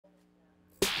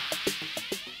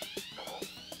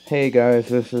Hey guys,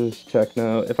 this is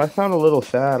Techno. If I sound a little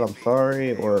sad, I'm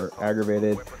sorry, or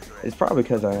aggravated. It's probably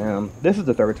because I am. This is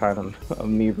the third time of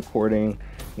me recording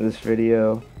this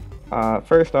video.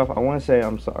 First off, I want to say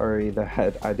I'm sorry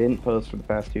that I didn't post for the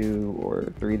past 2 or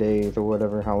 3 days or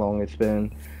whatever, how long it's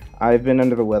been. I've been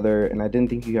under the weather, and I didn't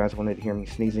think you guys wanted to hear me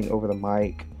sneezing over the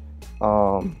mic.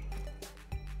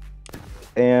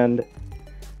 And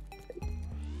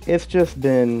it's just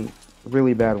been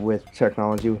really bad with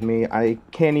technology with me. I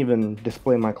can't even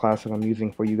display my class that I'm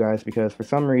using for you guys because for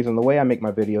some reason the way I make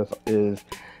my videos is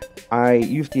I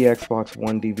use the Xbox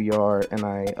One DVR and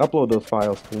I upload those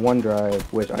files to OneDrive,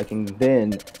 which I can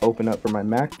then open up for my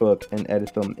MacBook and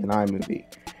edit them in iMovie.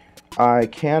 I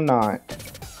cannot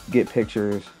get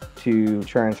pictures to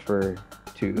transfer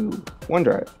to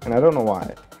OneDrive, and I don't know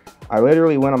why. I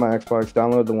literally went on my Xbox,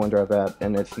 downloaded the OneDrive app,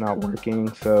 and it's not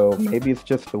working, so maybe it's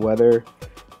just the weather.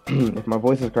 If my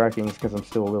voice is cracking, it's because I'm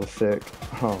still a little sick.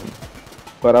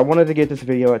 But I wanted to get this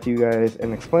video out to you guys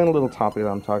and explain a little topic that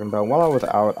I'm talking about. While I was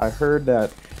out, I heard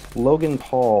that Logan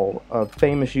Paul, a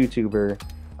famous YouTuber,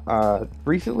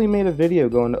 recently made a video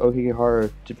going to Okigahara,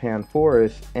 Japan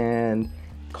forest and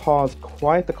caused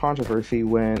quite the controversy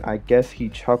when I guess he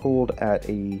chuckled at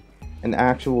an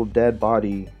actual dead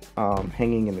body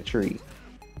hanging in a tree.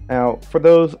 Now, for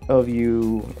those of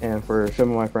you, and for some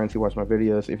of my friends who watch my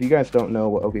videos, if you guys don't know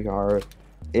what Okigahara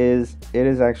is, it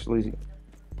is actually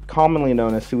commonly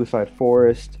known as Suicide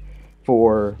Forest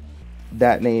for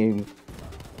that name,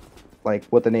 like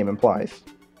what the name implies.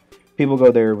 People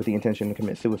go there with the intention to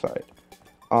commit suicide.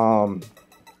 And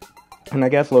I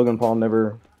guess Logan Paul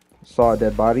never saw a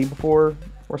dead body before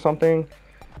or something.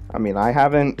 I mean, I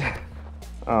haven't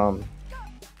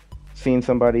seen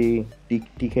somebody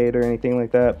decayed or anything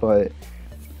like that, but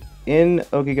in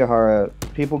Okigahara,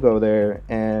 people go there,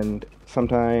 and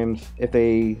sometimes if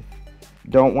they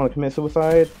don't want to commit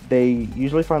suicide, they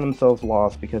usually find themselves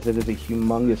lost because it is a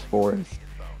humongous forest,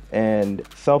 and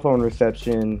cell phone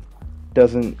reception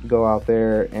doesn't go out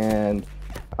there, and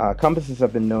compasses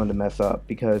have been known to mess up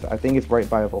because I think it's right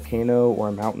by a volcano or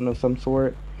a mountain of some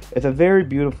sort. It's a very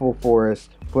beautiful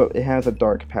forest, but it has a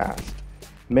dark past.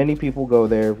 Many people go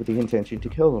there with the intention to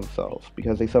kill themselves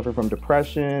because they suffer from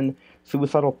depression,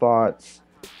 suicidal thoughts,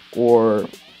 or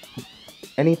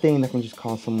anything that can just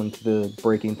cause someone to the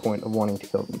breaking point of wanting to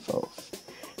kill themselves.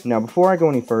 Now, before I go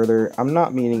any further, I'm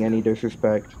not meaning any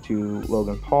disrespect to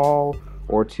Logan Paul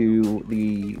or to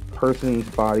the person's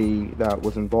body that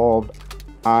was involved.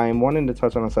 I'm wanting to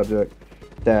touch on a subject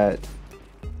that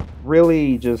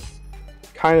really just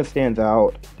kind of stands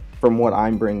out from what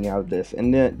I'm bringing out of this,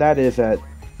 and that is that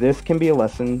this can be a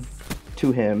lesson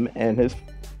to him and his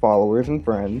followers and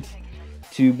friends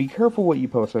to be careful what you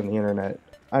post on the internet.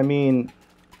 I mean,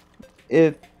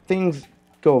 if things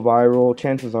go viral,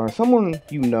 chances are someone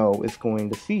you know is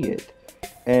going to see it,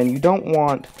 and you don't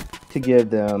want to give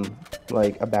them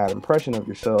like a bad impression of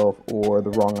yourself or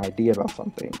the wrong idea about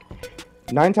something.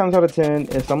 9 times out of 10,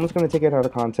 if someone's going to take it out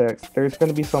of context, there's going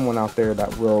to be someone out there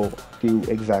that will do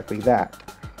exactly that.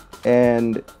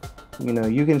 And you know,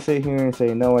 you can sit here and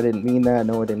say, no, I didn't mean that,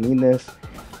 no, I didn't mean this.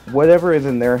 Whatever is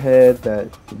in their head that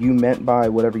you meant by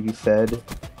whatever you said,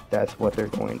 that's what they're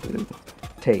going to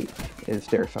take, is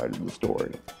their side of the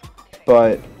story.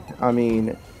 But, I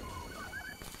mean,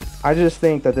 I just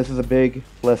think that this is a big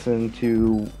lesson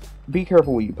to be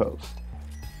careful what you post.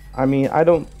 I mean, I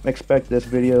don't expect this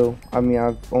video, I mean,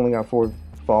 I've only got 4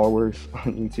 followers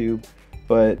on YouTube,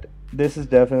 but this is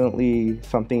definitely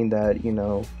something that, you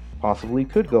know, possibly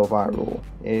could go viral.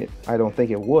 I don't think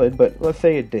it would, but let's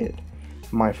say it did.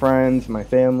 My friends, my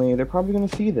family, they're probably going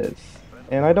to see this.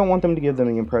 And I don't want them to give them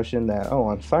the impression that,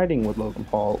 oh, I'm siding with Logan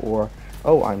Paul, or,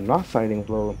 oh, I'm not siding with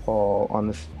Logan Paul on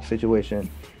this situation.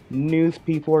 News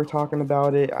people are talking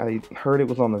about it. I heard it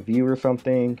was on The View or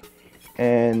something.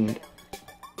 And,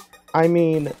 I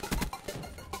mean,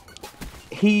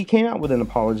 he came out with an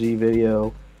apology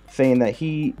video saying that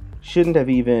he shouldn't have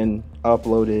even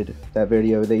uploaded that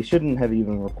video. They shouldn't have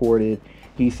even recorded.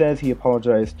 He says he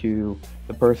apologized to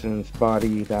the person's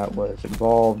body that was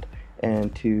involved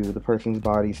and to the person's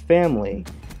body's family,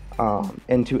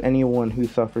 and to anyone who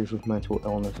suffers with mental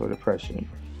illness or depression.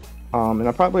 And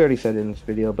I probably already said it in this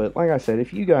video, but like I said,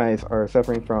 if you guys are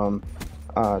suffering from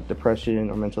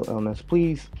depression or mental illness,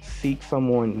 please seek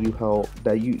someone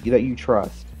that you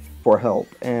trust for help.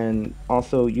 And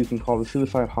also, you can call the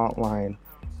suicide hotline.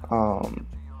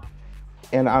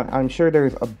 And I'm sure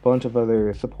there's a bunch of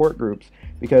other support groups,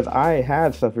 because I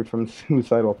have suffered from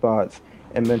suicidal thoughts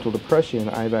and mental depression.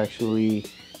 I've actually,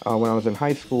 when I was in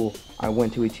high school, I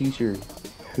went to a teacher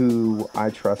who I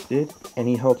trusted, and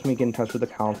he helped me get in touch with a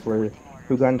counselor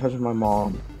who got in touch with my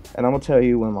mom, And I'm gonna tell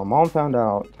you, when my mom found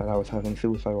out that I was having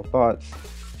suicidal thoughts,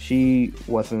 she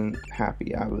wasn't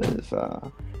happy.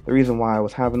 The reason why I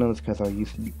was having them is because I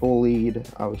used to be bullied.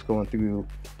 I was going through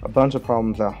a bunch of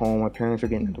problems at home. My parents were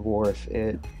getting a divorce.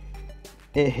 It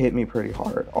hit me pretty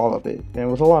hard, all of it, and it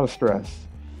was a lot of stress.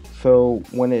 So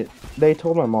when they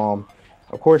told my mom,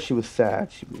 of course she was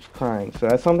sad. She was crying. So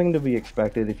that's something to be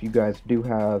expected if you guys do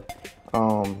have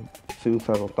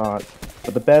suicidal thoughts.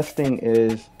 But the best thing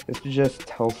is to just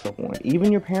tell someone,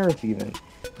 even your parents. Even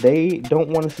they don't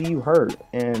want to see you hurt,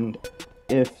 and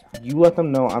if you let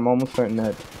them know, I'm almost certain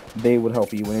that they would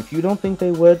help you. And if you don't think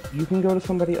they would, you can go to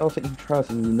somebody else that you trust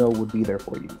and you know would be there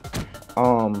for you.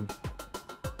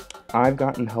 I've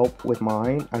gotten help with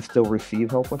mine. I still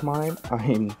receive help with mine.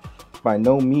 I'm by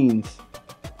no means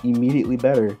immediately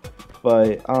better,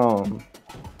 but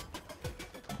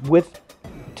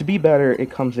to be better, it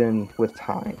comes in with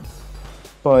time.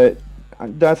 But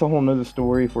that's a whole nother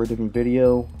story for a different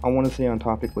video. I want to stay on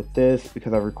topic with this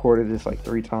because I recorded this like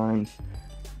 3 times.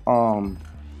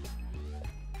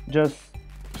 Just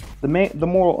the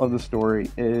moral of the story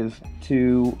is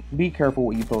to be careful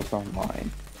what you post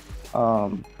online.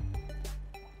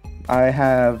 I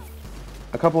have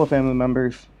a couple of family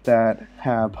members that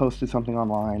have posted something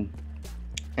online,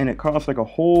 and it caused like a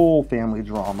whole family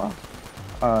drama.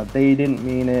 They didn't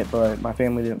mean it, but my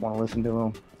family didn't want to listen to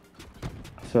them.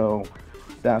 So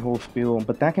that whole spiel,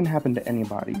 but that can happen to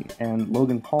anybody, and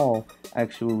Logan Paul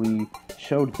actually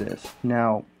showed this.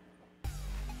 Now,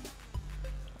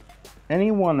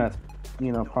 anyone that's,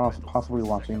 possibly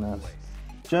watching this,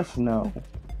 just know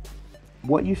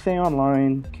what you say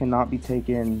online cannot be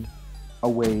taken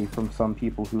away from some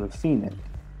people who have seen it.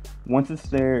 Once it's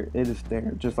there, it is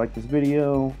there, just like this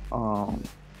video.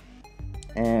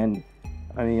 And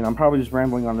I mean, I'm probably just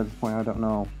rambling on at this point. I don't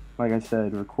know. Like I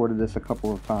said, recorded this a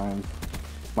couple of times.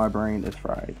 My brain is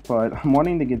fried, but I'm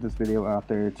wanting to get this video out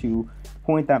there to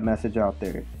point that message out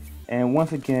there. And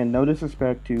once again, no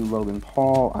disrespect to Logan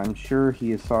Paul. I'm sure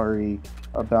he is sorry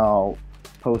about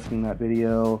posting that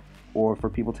video, or for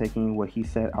people taking what he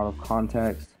said out of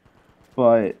context.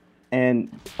 But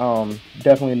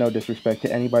definitely no disrespect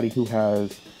to anybody who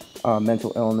has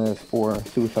mental illness or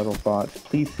suicidal thoughts.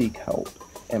 Please seek help,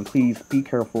 and please be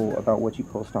careful about what you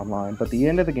post online. But the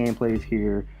end of the gameplay is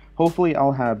here. Hopefully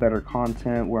I'll have better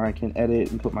content where I can edit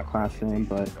and put my class in,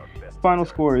 but final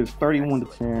score is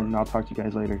 31-10, and I'll talk to you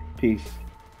guys later. Peace.